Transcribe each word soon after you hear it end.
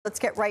Let's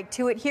get right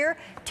to it here.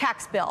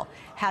 Tax bill.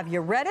 Have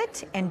you read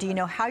it? And do you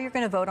know how you're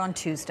going to vote on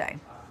Tuesday?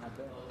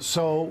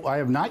 So I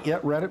have not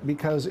yet read it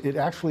because it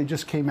actually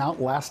just came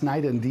out last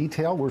night in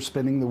detail. We're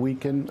spending the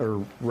weekend,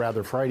 or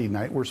rather Friday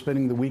night, we're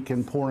spending the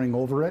weekend poring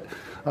over it.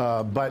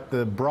 But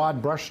the broad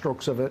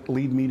brushstrokes of it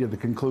lead me to the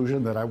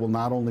conclusion that I will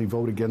not only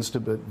vote against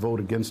it, but vote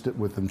against it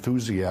with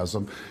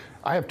enthusiasm.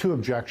 I have two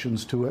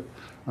objections to it.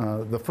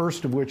 The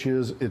first of which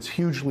is it's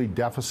hugely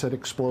deficit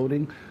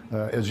exploding.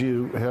 As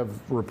you have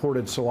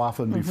reported so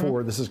often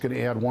before, this is going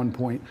to add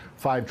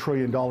 $1.5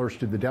 trillion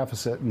to the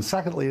deficit. And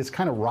secondly, it's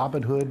kind of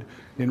Robin Hood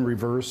in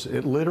reverse.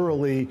 It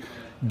literally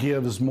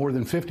gives more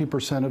than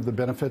 50% of the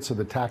benefits of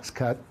the tax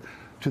cut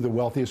to the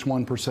wealthiest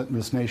 1% in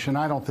this nation.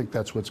 I don't think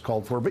that's what's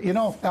called for. But you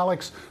know,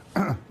 Alex,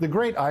 the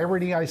great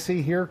irony I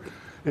see here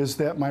is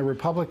that my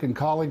Republican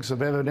colleagues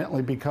have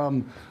evidently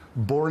become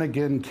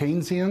born-again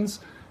Keynesians.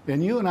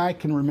 And you and I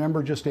can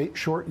remember just 8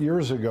 short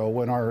years ago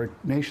when our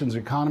nation's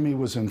economy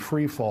was in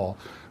free fall.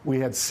 We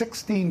had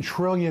 $16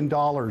 trillion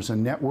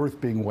in net worth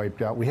being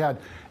wiped out. We had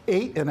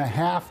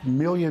 8.5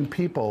 million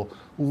people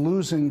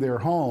losing their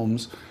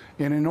homes.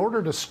 And in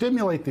order to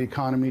stimulate the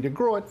economy to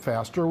grow it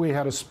faster, we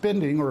had a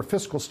spending or a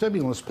fiscal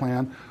stimulus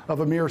plan of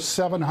a mere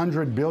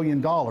 $700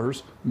 billion,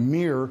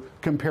 mere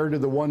compared to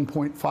the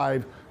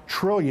 $1.5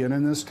 trillion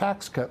in this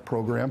tax cut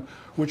program,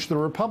 which the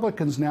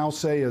Republicans now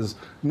say is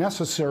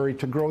necessary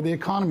to grow the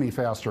economy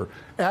faster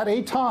at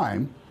a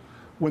time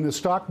when the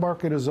stock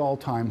market is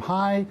all-time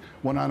high,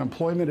 when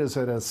unemployment is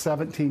at a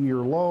 17-year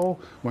low,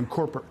 when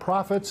corporate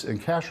profits and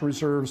cash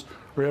reserves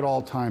are at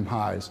all-time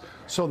highs.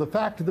 So the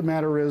fact of the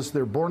matter is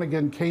they're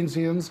born-again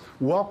Keynesians,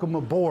 welcome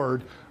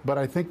aboard, but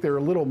I think they're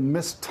a little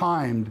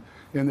mistimed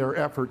in their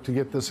effort to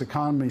get this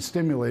economy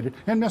stimulated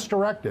and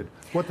misdirected.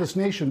 What this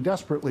nation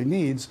desperately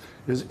needs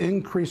is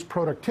increased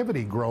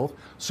productivity growth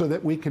so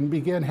that we can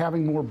begin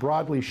having more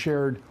broadly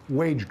shared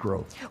wage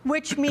growth.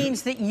 Which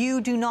means that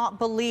you do not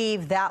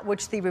believe that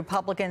which the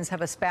Republicans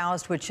have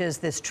espoused, which is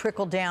this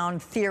trickle-down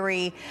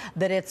theory,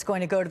 that it's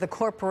going to go to the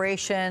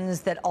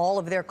corporations, that all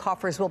of their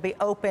coffers will be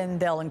open,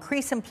 they'll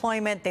increase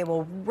employment, they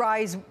will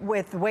rise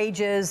with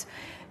wages.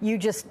 You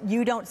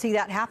don't see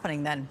that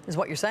happening then, is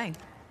what you're saying.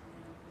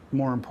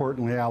 More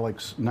importantly,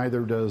 Alex,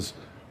 neither does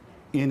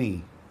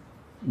any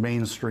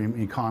mainstream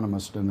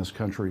economist in this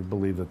country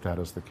believe that that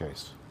is the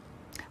case.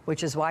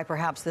 Which is why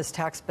perhaps this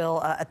tax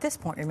bill at this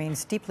point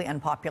remains deeply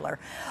unpopular.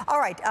 All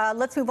right,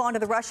 let's move on to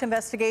the Russia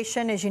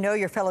investigation. As you know,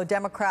 your fellow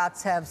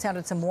Democrats have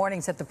sounded some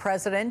warnings that the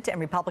president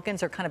and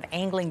Republicans are kind of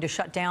angling to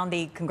shut down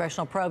the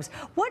congressional probes.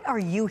 What are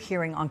you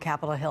hearing on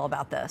Capitol Hill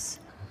about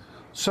this?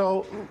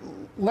 So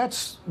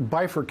let's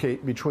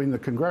bifurcate between the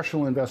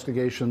congressional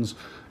investigations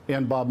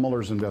and Bob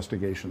Mueller's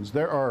investigations.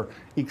 There are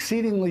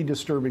exceedingly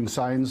disturbing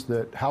signs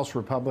that House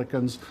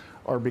Republicans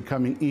are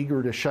becoming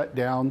eager to shut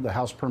down the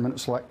House Permanent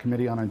Select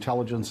Committee on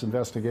Intelligence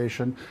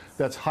investigation.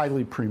 That's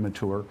highly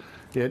premature.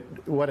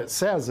 What it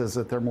says is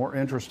that they're more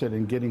interested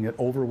in getting it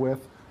over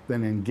with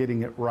than in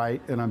getting it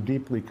right, and I'm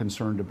deeply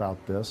concerned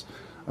about this.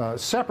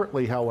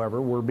 Separately,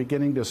 however, we're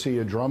beginning to see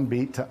a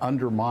drumbeat to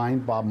undermine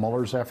Bob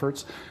Mueller's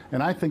efforts,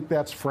 and I think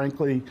that's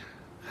frankly,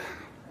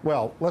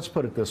 well, let's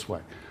put it this way.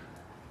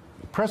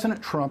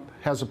 President Trump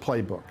has a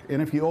playbook,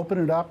 and if you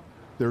open it up,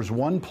 there's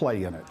one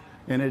play in it,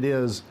 and it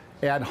is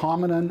ad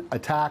hominem,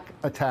 attack,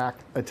 attack,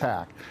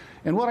 attack.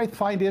 And what I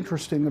find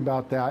interesting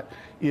about that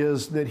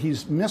is that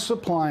he's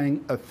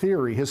misapplying a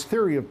theory, his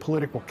theory of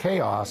political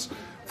chaos,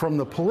 from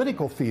the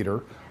political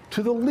theater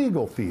to the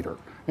legal theater.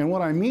 And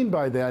what I mean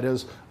by that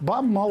is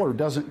Bob Mueller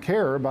doesn't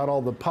care about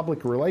all the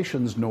public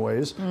relations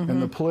noise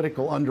and the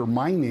political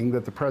undermining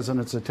that the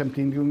president's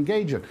attempting to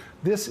engage in.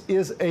 This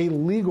is a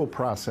legal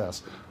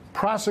process.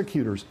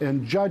 Prosecutors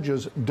and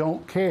judges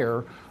don't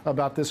care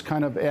about this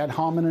kind of ad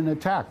hominem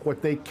attack.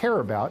 What they care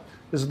about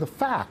is the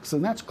facts,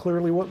 and that's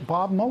clearly what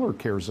Bob Mueller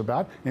cares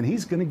about, and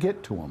he's going to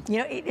get to them. You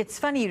know, it's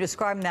funny you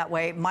describe him that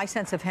way. My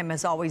sense of him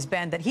has always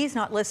been that he's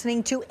not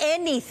listening to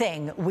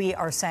anything we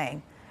are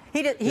saying.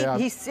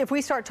 If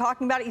we start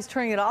talking about it, he's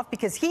turning it off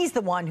because he's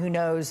the one who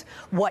knows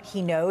what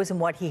he knows and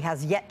what he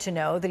has yet to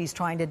know that he's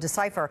trying to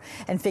decipher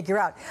and figure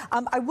out.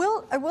 I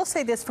will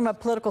say this from a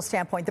political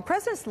standpoint. The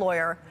president's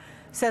lawyer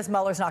says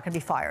Mueller's not going to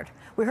be fired.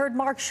 We heard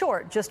Mark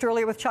Short just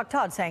earlier with Chuck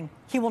Todd saying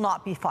he will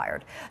not be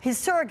fired. His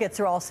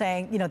surrogates are all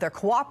saying, you know, they're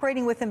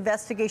cooperating with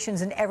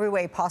investigations in every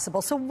way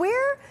possible. So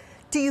where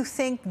do you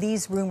think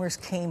these rumors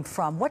came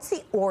from? What's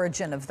the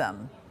origin of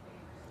them?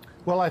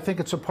 Well, I think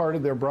it's a part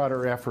of their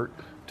broader effort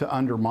to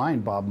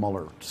undermine Bob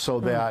Mueller so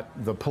that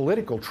the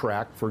political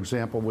track, for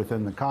example,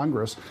 within the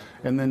Congress,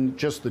 and then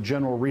just the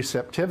general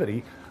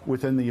receptivity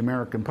within the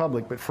American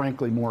public, but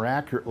frankly, more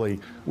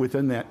accurately,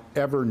 within that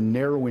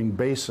ever-narrowing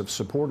base of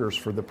supporters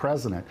for the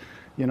president.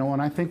 You know, when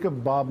I think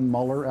of Bob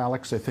Mueller,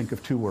 Alex, I think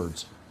of two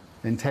words: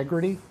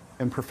 integrity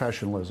and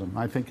professionalism.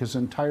 I think his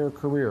entire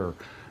career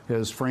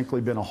has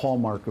frankly been a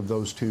hallmark of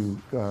those two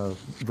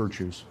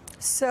virtues.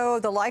 So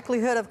the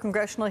likelihood of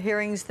congressional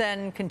hearings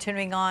then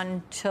continuing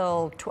on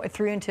till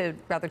through into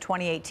rather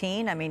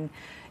 2018, I mean,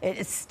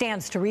 it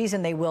stands to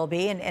reason they will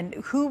be. And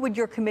who would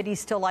your committee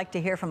still like to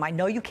hear from? I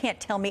know you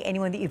can't tell me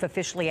anyone that you've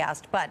officially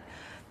asked, but,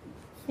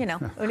 you know,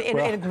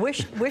 in a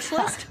wish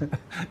list?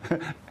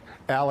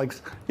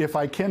 Alex, if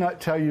I cannot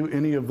tell you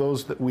any of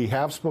those that we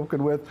have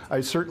spoken with,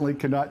 I certainly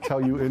cannot tell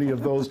you any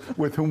of those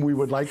with whom we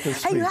would like to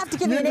speak. Hey, you have to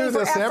give me an A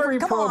for effort.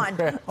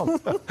 Come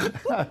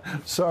on.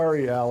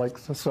 Sorry,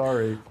 Alex.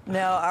 Sorry.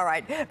 No, all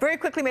right. Very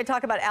quickly, may I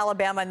talk about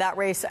Alabama and that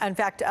race. In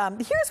fact,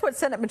 here's what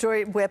Senate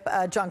Majority Whip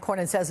John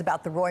Cornyn says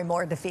about the Roy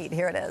Moore defeat.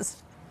 Here it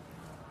is.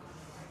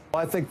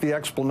 I think the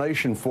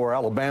explanation for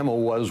Alabama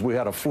was we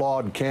had a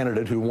flawed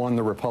candidate who won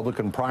the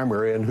Republican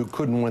primary and who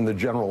couldn't win the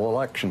general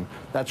election.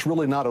 That's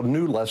really not a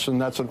new lesson.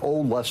 That's an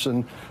old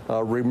lesson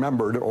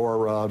remembered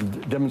or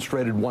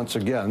demonstrated once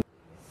again.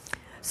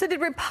 So did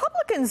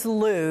Republicans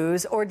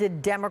lose or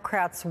did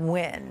Democrats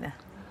win?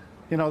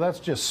 You know, that's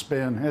just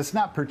spin. It's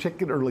not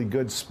particularly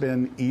good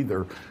spin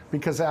either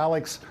because,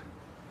 Alex,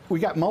 we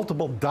got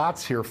multiple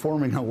dots here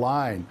forming a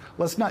line.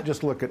 Let's not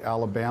just look at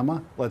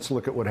Alabama. Let's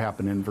look at what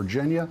happened in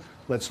Virginia.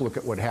 Let's look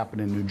at what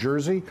happened in New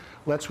Jersey.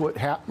 Let's look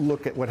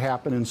at what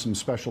happened in some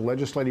special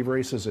legislative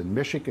races in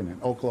Michigan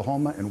and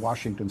Oklahoma and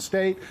Washington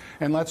State.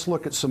 And let's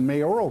look at some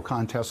mayoral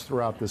contests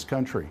throughout this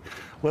country.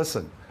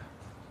 Listen,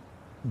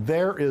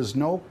 there is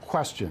no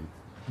question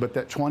but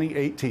that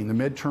 2018, the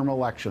midterm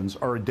elections,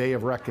 are a day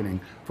of reckoning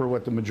for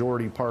what the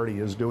majority party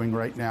is doing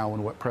right now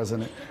and what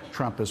President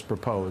Trump has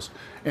proposed.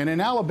 And in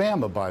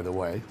Alabama, by the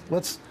way,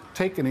 let's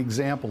take an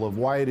example of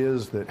why it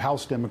is that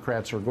House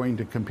Democrats are going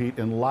to compete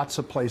in lots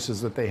of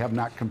places that they have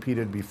not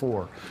competed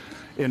before.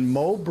 In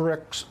Mo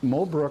Brooks'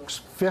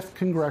 5th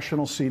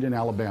congressional seat in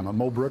Alabama,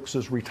 Mo Brooks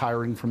is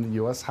retiring from the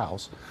U.S.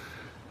 House.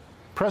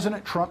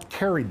 President Trump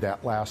carried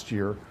that last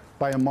year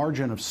by a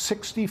margin of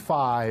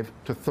 65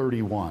 to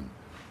 31.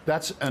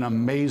 That's an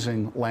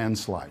amazing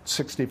landslide,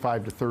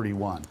 65 to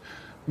 31.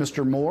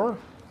 Mr. Moore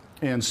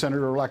and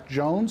Senator-elect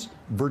Jones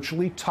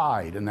virtually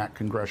tied in that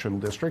congressional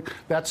district.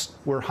 That's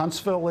where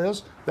Huntsville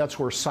is. That's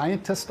where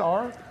scientists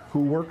are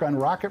who work on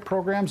rocket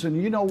programs. And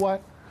you know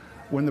what?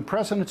 When the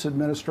president's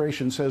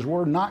administration says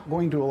we're not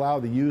going to allow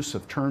the use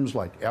of terms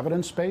like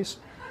evidence-based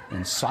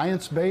and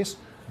science-based,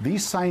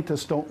 these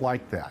scientists don't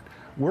like that.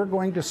 We're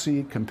going to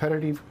see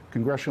competitive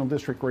congressional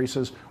district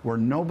races where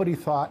nobody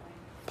thought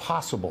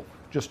possible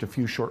just a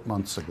few short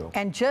months ago.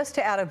 And just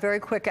to add a very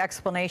quick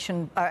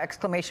exclamation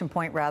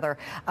point,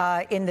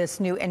 in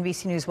this new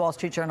NBC News Wall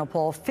Street Journal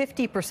poll,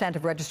 50%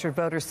 of registered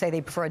voters say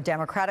they prefer a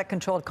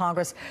Democratic-controlled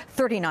Congress.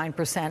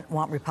 39%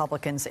 want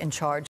Republicans in charge.